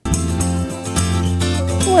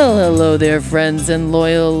Well, hello there, friends and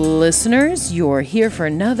loyal listeners. You're here for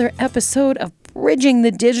another episode of Bridging the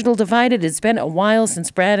Digital Divide. It has been a while since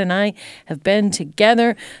Brad and I have been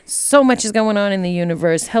together. So much is going on in the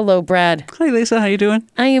universe. Hello, Brad. Hi, Lisa. How you doing?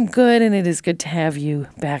 I am good, and it is good to have you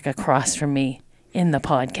back across from me in the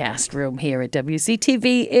podcast room here at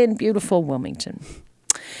WCTV in beautiful Wilmington.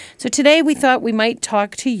 So today we thought we might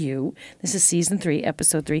talk to you, this is Season 3,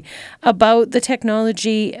 Episode 3, about the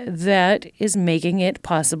technology that is making it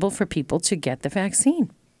possible for people to get the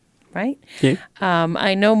vaccine, right? Yeah.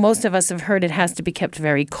 I know most of us have heard it has to be kept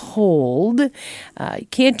very cold. You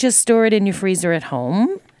can't just store it in your freezer at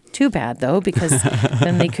home. Too bad, though, because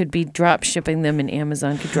then they could be drop shipping them and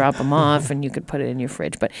Amazon could drop them off and you could put it in your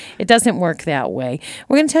fridge. But it doesn't work that way.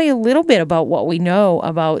 We're going to tell you a little bit about what we know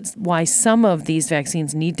about why some of these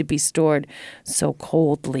vaccines need to be stored so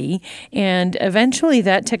coldly. And eventually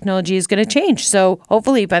that technology is going to change. So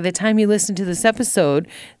hopefully by the time you listen to this episode,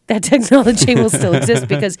 that technology will still exist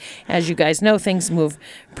because, as you guys know, things move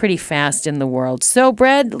pretty fast in the world. So,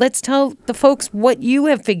 Brad, let's tell the folks what you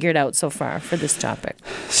have figured out so far for this topic.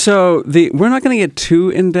 So we're not going to get too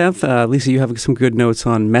in-depth. Lisa, you have some good notes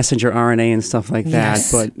on messenger RNA and stuff like that.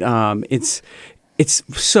 Yes. But it's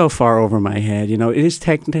so far over my head. You know, it is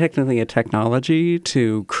technically a technology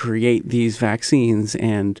to create these vaccines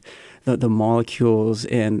and the molecules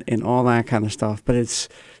and all that kind of stuff. But it's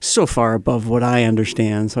so far above what I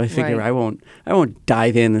understand. So I figure Right. I won't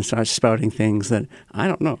dive in and start spouting things that I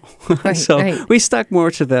don't know. Right, So right. we stuck more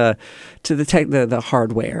to the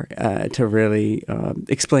hardware to really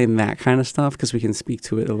explain that kind of stuff because we can speak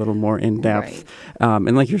to it a little more in depth. Right.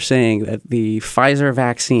 And like you're saying, that the Pfizer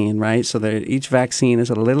vaccine, right? So each vaccine is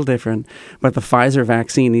a little different, but the Pfizer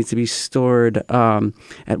vaccine needs to be stored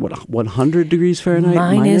at 100 degrees Fahrenheit?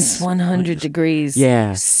 Minus 100 degrees.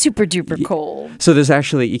 Yeah. Super duper cold. So there's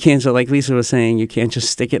actually, you can't, so like Lisa was saying, you can't just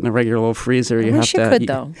stick it in a regular old freezer. You wish you could,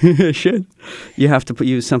 though. You should. You have to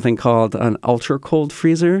use something called an ultra cold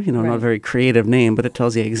freezer. You know, not a Right. very creative name, but it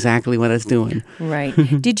tells you exactly what it's doing. Right.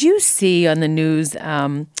 Did you see on the news,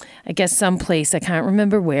 I guess someplace, I can't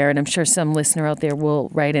remember where, and I'm sure some listener out there will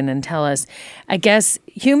write in and tell us, I guess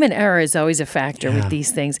human error is always a factor with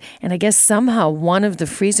these things. And I guess somehow one of the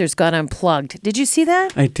freezers got unplugged. Did you see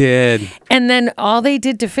that? I did. And then all they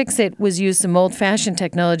did to fix it was use some old-fashioned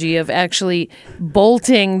technology of actually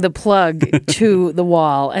bolting the plug to the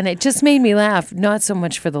wall. And it just made me laugh, not so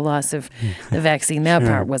much for the loss of the vaccine. That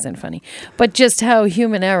part wasn't funny. But just how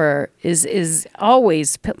human error is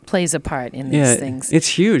always plays a part in these things. It's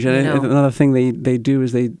huge. And You know. another thing they do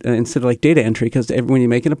is they instead of like data entry, because when you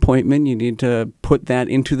make an appointment, you need to put that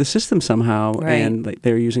into the system somehow. Right. And like,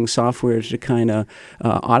 they're using software to kind of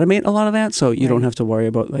automate a lot of that, so you don't Right. have to worry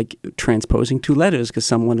about like transposing two letters because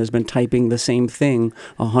someone has been typing the same thing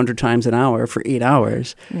 100 times an hour for 8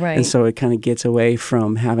 hours. Right. And so it kind of gets away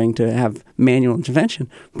from having to have manual intervention.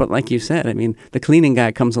 But like you said, I mean, the cleaning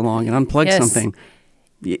guy comes along and unplugs Yes. something.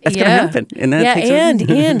 It's going to happen. And that takes and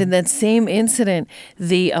in that same incident,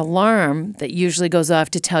 the alarm that usually goes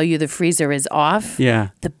off to tell you the freezer is off, Yeah.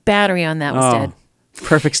 the battery on that was dead.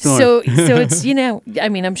 Perfect storm. So it's, I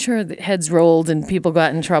mean, I'm sure the heads rolled and people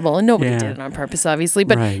got in trouble, and nobody Yeah. did it on purpose, obviously.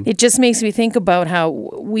 But Right. it just makes me think about how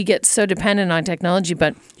we get so dependent on technology,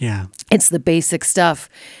 but Yeah. it's the basic stuff.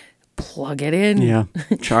 Plug it in. Yeah.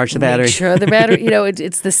 Charge the battery. Make sure the battery,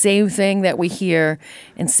 it's the same thing that we hear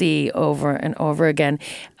and see over and over again.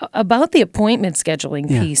 About the appointment scheduling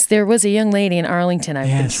piece, there was a young lady in Arlington. I've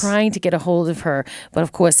been Yes. trying to get a hold of her, but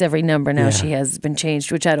of course, every number now Yeah. she has been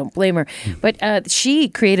changed, which I don't blame her. But she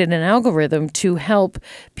created an algorithm to help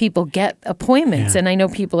people get appointments. Yeah. And I know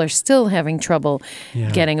people are still having trouble Yeah.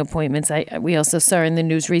 getting appointments. We also saw in the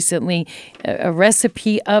news recently a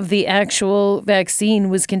recipe of the actual vaccine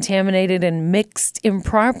was contaminated and mixed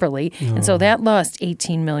improperly. And so that lost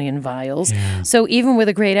 18 million vials. Yeah. So even with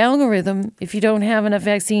a great algorithm, if you don't have enough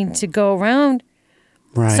vaccine to go around,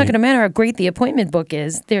 Right. it's not going to matter how great the appointment book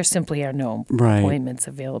is. There simply are no Right. appointments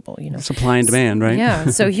available. Supply and demand, right? Yeah,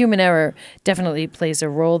 so human error definitely plays a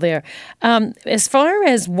role there. As far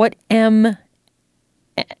as what mRNA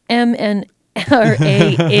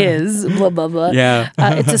is, blah, blah, blah. Yeah.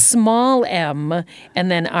 It's a small m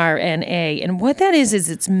and then RNA. And what that is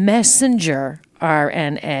it's messenger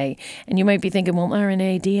RNA. And you might be thinking, well,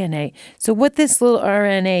 RNA, DNA. So what this little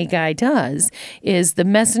RNA guy does is the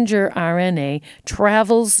messenger RNA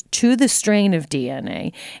travels to the strain of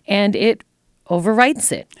DNA and it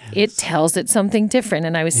overwrites it. Yes. It tells it something different.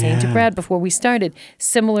 And I was saying to Yeah. Brad before we started,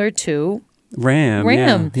 similar to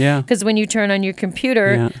RAM. Yeah. because when you turn on your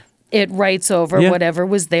computer, Yeah. it writes over Yeah. whatever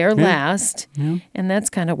was there last. Yeah. And that's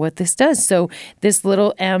kind of what this does. So this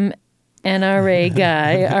little NRA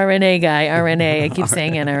guy, RNA, I keep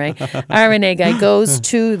saying NRA. RNA guy goes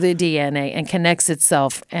to the DNA and connects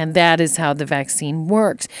itself, and that is how the vaccine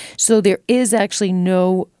works. So there is actually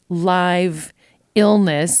no live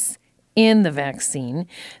illness in the vaccine.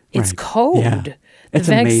 It's Right. code. Yeah. The It's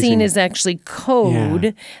vaccine amazing. is actually code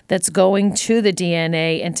Yeah. that's going to the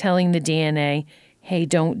DNA and telling the DNA, hey,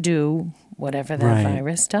 don't do whatever that Right.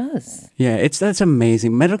 virus does. Yeah, that's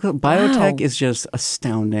amazing. Medical biotech Wow. is just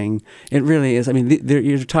astounding. It really is. I mean,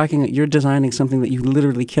 you're designing something that you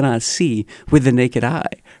literally cannot see with the naked eye,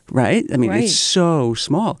 right? I mean, Right. it's so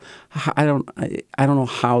small. I don't know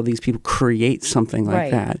how these people create something like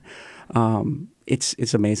Right. that.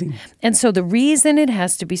 It's amazing. And so the reason it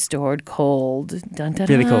has to be stored cold, dun, dun,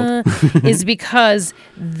 Really dun, is because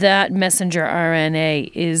that messenger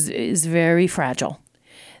RNA is very fragile.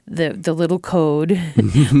 The little code,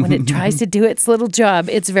 when it tries to do its little job,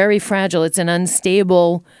 it's very fragile. It's an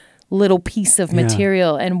unstable little piece of Yeah.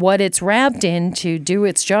 material. And what it's wrapped in to do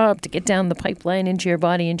its job, to get down the pipeline into your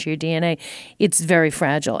body, into your DNA, it's very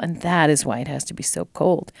fragile. And that is why it has to be so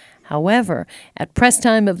cold. However, at press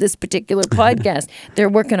time of this particular podcast, they're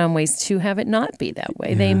working on ways to have it not be that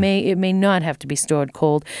way. It may not have to be stored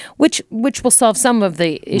cold, which will solve some of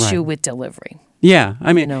the issue Right. with delivery. Yeah,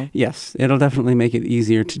 I mean, know? yes, it'll definitely make it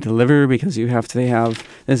easier to deliver because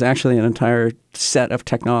there's actually an entire set of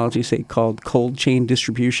technology, say, called cold chain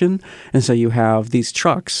distribution. And so you have these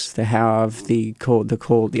trucks that have the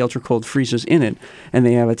ultra cold freezers in it, and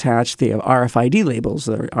they have RFID labels.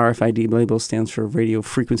 The RFID label stands for radio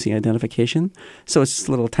frequency identification. So it's this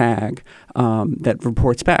little tag that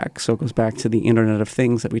reports back. So it goes back to the Internet of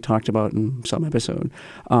Things that we talked about in some episode.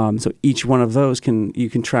 So each one of those you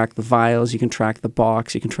can track the vials, you can track the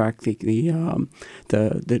box, you can track the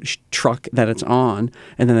truck that it's on,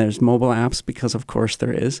 and then there's mobile apps, because of course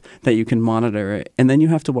there is, that you can monitor it. And then you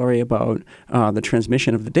have to worry about the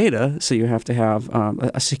transmission of the data, so you have to have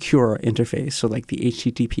a secure interface, so like the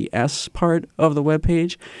HTTPS part of the web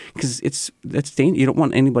page, because that's dangerous. You don't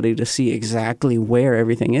want anybody to see exactly where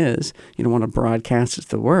everything is. You don't want to broadcast it to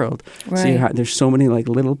the world. Right. So there's so many like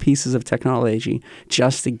little pieces of technology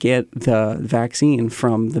just to get the vaccine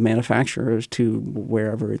from the manufacturers to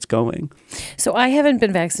wherever it's going. So I haven't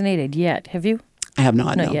been vaccinated yet. Have you? I have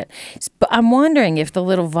not. Not no. yet. But I'm wondering if the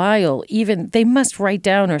little vial, they must write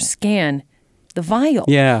down or scan the vial.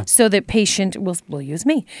 Yeah. So that patient will use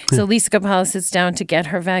me. So Lisa Capalla sits down to get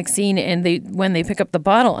her vaccine, and when they pick up the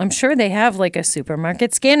bottle, I'm sure they have like a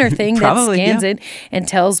supermarket scanner thing that Probably, scans yeah. it and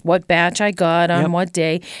tells what batch I got on Yep. what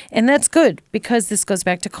day. And that's good because this goes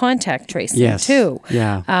back to contact tracing Yes. too.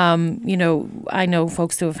 Yeah. I know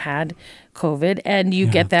folks who have had COVID, and you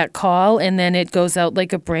get that call, and then it goes out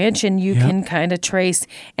like a branch, and you Yep. can kind of trace.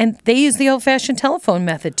 And they use the old-fashioned telephone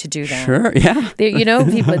method to do that. Sure. Yeah.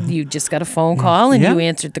 People, you just got a phone call, and Yeah. you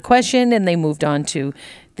answered the question, and they moved on to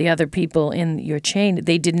the other people in your chain.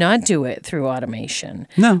 They did not do it through automation,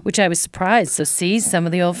 No. which I was surprised. So, see, some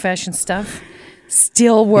of the old-fashioned stuff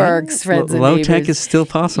still works, friends and Low neighbors. tech is still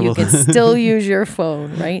possible. You can still use your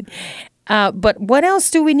phone, right? But what else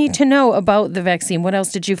do we need to know about the vaccine? What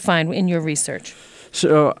else did you find in your research?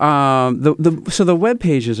 So the web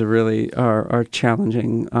pages are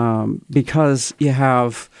challenging because you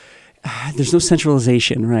have there's no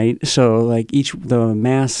centralization, right? So like the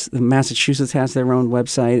Massachusetts has their own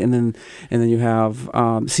website, and then you have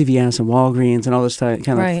CVS and Walgreens and all this kind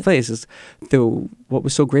Right. of places. What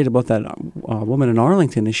was so great about that woman in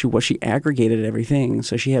Arlington is she aggregated everything.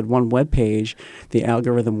 So she had one web page. The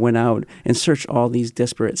algorithm went out and searched all these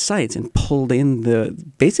disparate sites and pulled in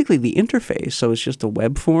basically the interface. So it's just a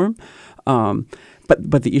web form.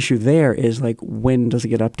 But the issue there is like, when does it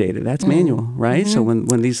get updated? That's manual, right? So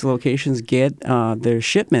when these locations get their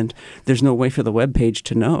shipment, there's no way for the web page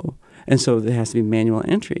to know. And so there has to be manual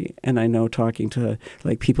entry. And I know, talking to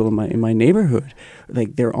like people in my neighborhood,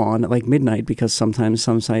 like they're on at like midnight, because sometimes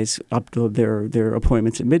some sites upload their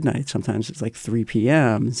appointments at midnight. Sometimes it's like 3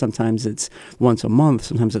 p.m. Sometimes it's once a month.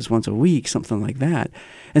 Sometimes it's once a week, something like that.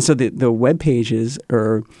 And so the web pages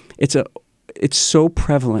it's so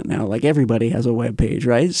prevalent now. Like everybody has a web page,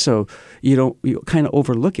 right? So you kind of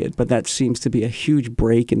overlook it, but that seems to be a huge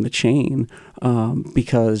break in the chain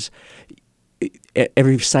because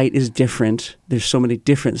every site is different. There's so many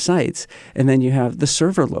different sites. And then you have the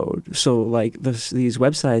server load. So like these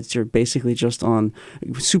websites are basically just on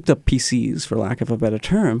souped up PCs, for lack of a better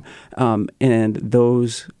term. And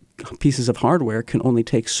those pieces of hardware can only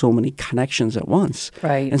take so many connections at once.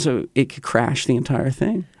 Right. And so it could crash the entire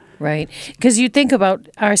thing. Right. Because you think about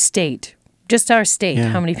our state just our state, Yeah.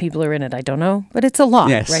 how many people are in it, I don't know, but it's a lot,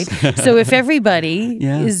 Yes. right? So if everybody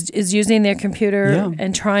Yeah. is using their computer Yeah.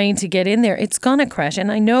 and trying to get in there, it's going to crash.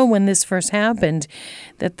 And I know when this first happened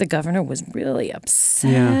that the governor was really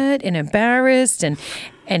upset and embarrassed, and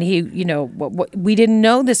he, we didn't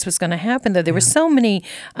know this was going to happen, though. There were so many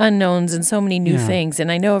unknowns and so many new things. And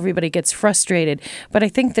I know everybody gets frustrated, but I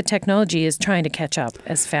think the technology is trying to catch up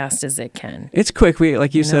as fast as it can. It's quick.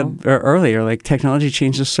 Like you said earlier, like technology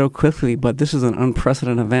changes so quickly, but this is an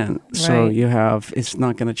unprecedented event. So Right. it's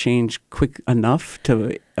not going to change quick enough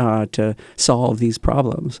to solve these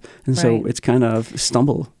problems. And so Right. it's kind of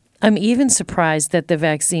stumble. I'm even surprised that the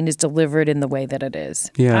vaccine is delivered in the way that it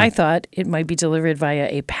is. Yeah. I thought it might be delivered via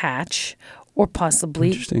a patch or possibly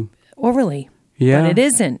Interesting. orally. Yeah. But it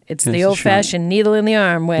isn't. It's the It's a old-fashioned needle in the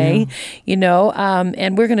arm way,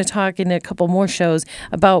 and we're going to talk in a couple more shows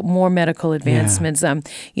about more medical advancements,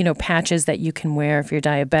 patches that you can wear if you're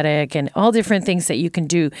diabetic and all different things that you can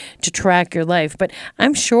do to track your life. But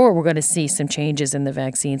I'm sure we're going to see some changes in the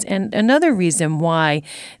vaccines. And another reason why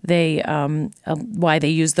they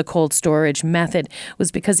use the cold storage method was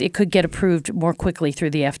because it could get approved more quickly through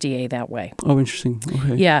the FDA that way. Oh, interesting.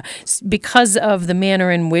 Okay. Yeah, because of the manner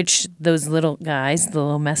in which those little guys, the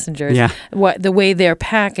little messengers, the way they're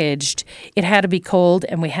packaged, it had to be cold,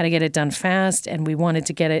 and we had to get it done fast, and we wanted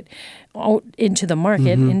to get it out into the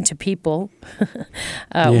market, into people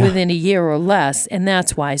within a year or less, and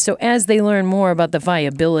that's why. So as they learn more about the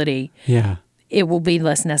viability, it will be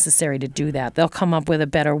less necessary to do that. They'll come up with a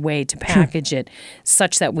better way to package it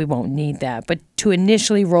such that we won't need that. But to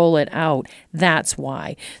initially roll it out, that's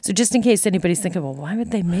why. So just in case anybody's thinking, well, why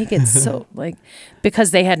would they make it so,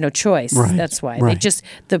 because they had no choice. Right. That's why. Right. They just,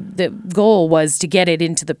 the goal was to get it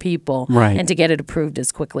into the people Right. and to get it approved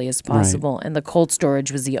as quickly as possible. And the cold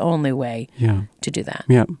storage was the only way to do that,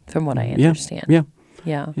 from what I understand. Yeah.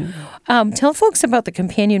 Tell folks about the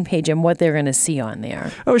companion page and what they're going to see on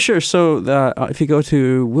there. Oh, sure. So if you go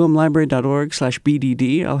to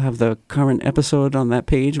wilmlibrary.org/BDD, I'll have the current episode on that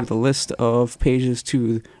page with a list of pages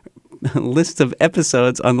to list of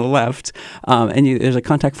episodes on the left. And there's a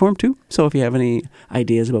contact form, too. So if you have any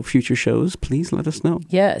ideas about future shows, please let us know.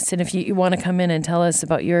 Yes, and if you want to come in and tell us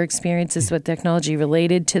about your experiences with technology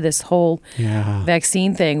related to this whole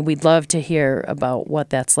vaccine thing, we'd love to hear about what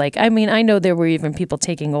that's like. I mean, I know there were even people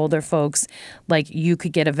taking older folks, like you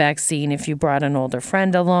could get a vaccine if you brought an older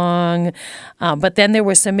friend along. But then there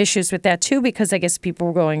were some issues with that, too, because I guess people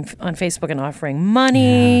were going on Facebook and offering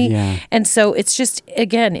money. And so it's just,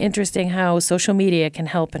 again, interesting how social media can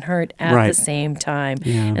help and hurt at the same time.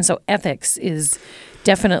 And so ethics is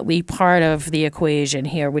definitely part of the equation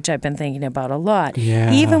here, which I've been thinking about a lot.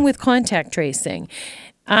 Even with contact tracing.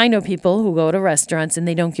 I know people who go to restaurants and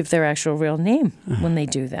they don't give their actual real name when they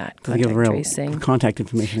do that. They give real tracing. contact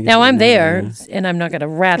information. Now, I'm there, and I'm not going to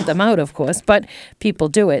rat them out, of course, but people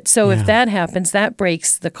do it. So if that happens, that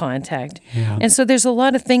breaks the contact. And so there's a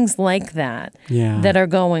lot of things like that that are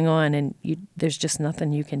going on, and there's just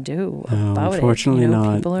nothing you can do about unfortunately it.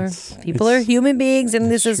 not. People are human beings,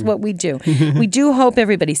 and this is what we do. We do hope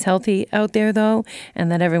everybody's healthy out there, though,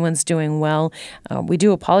 and that everyone's doing well. We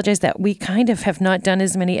do apologize that we kind of have not done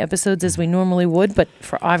as many episodes as we normally would, but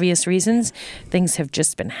for obvious reasons, things have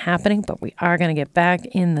just been happening, but we are going to get back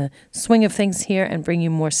in the swing of things here and bring you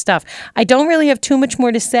more stuff. I don't really have too much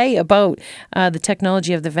more to say about the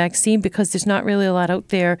technology of the vaccine because there's not really a lot out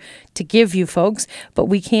there to give you folks, but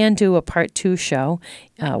we can do a part 2 show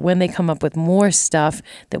when they come up with more stuff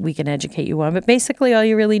that we can educate you on. But basically all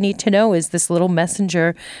you really need to know is this little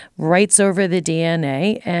messenger writes over the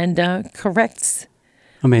DNA and corrects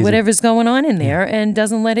whatever's going on in there and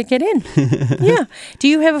doesn't let it get in. Do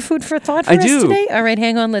you have a food for thought for us today? All right,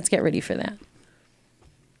 hang on. Let's get ready for that.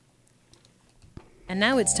 And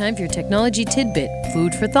now it's time for your technology tidbit,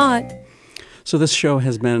 food for thought. So this show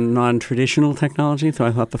has been non-traditional technology, so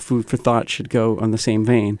I thought the food for thought should go on the same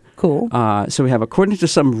vein. Cool. So we have, according to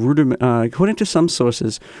some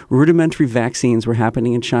sources, rudimentary vaccines were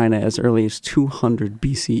happening in China as early as 200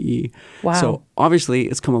 BCE. Wow. So obviously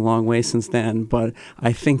it's come a long way since then, but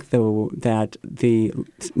I think, though, that the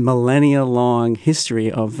millennia-long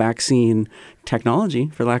history of vaccine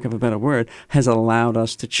technology, for lack of a better word, has allowed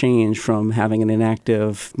us to change from having an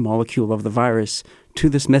inactive molecule of the virus to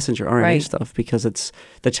this messenger RNA stuff, because it's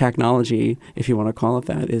the technology, if you want to call it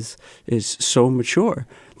that, is so mature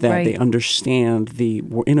that they Right. understand the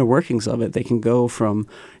inner workings of it. They can go from,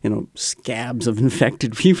 scabs of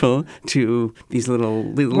infected people to these little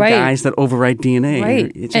Right. guys that overwrite DNA.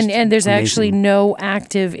 Right. It's just And there's actually amazing. no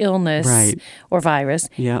active illness Right. or virus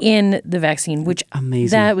Yeah. in the vaccine, which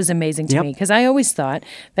Amazing. that was amazing to Yep. me because I always thought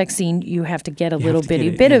vaccine, you have to get a little to get bitty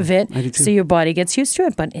it, bit yeah. of it I do too. so your body gets used to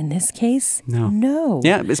it. But in this case, no.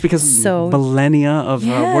 Yeah, it's because So- millennia of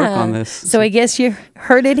work on Yeah. this. So I guess you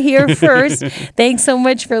heard it here first. Thanks so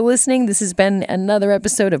much for listening. This has been another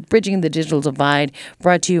episode of Bridging the Digital Divide,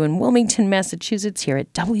 brought to you in Wilmington, Massachusetts, here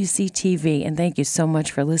at WCTV. And thank you so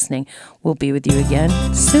much for listening. We'll be with you again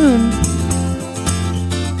soon.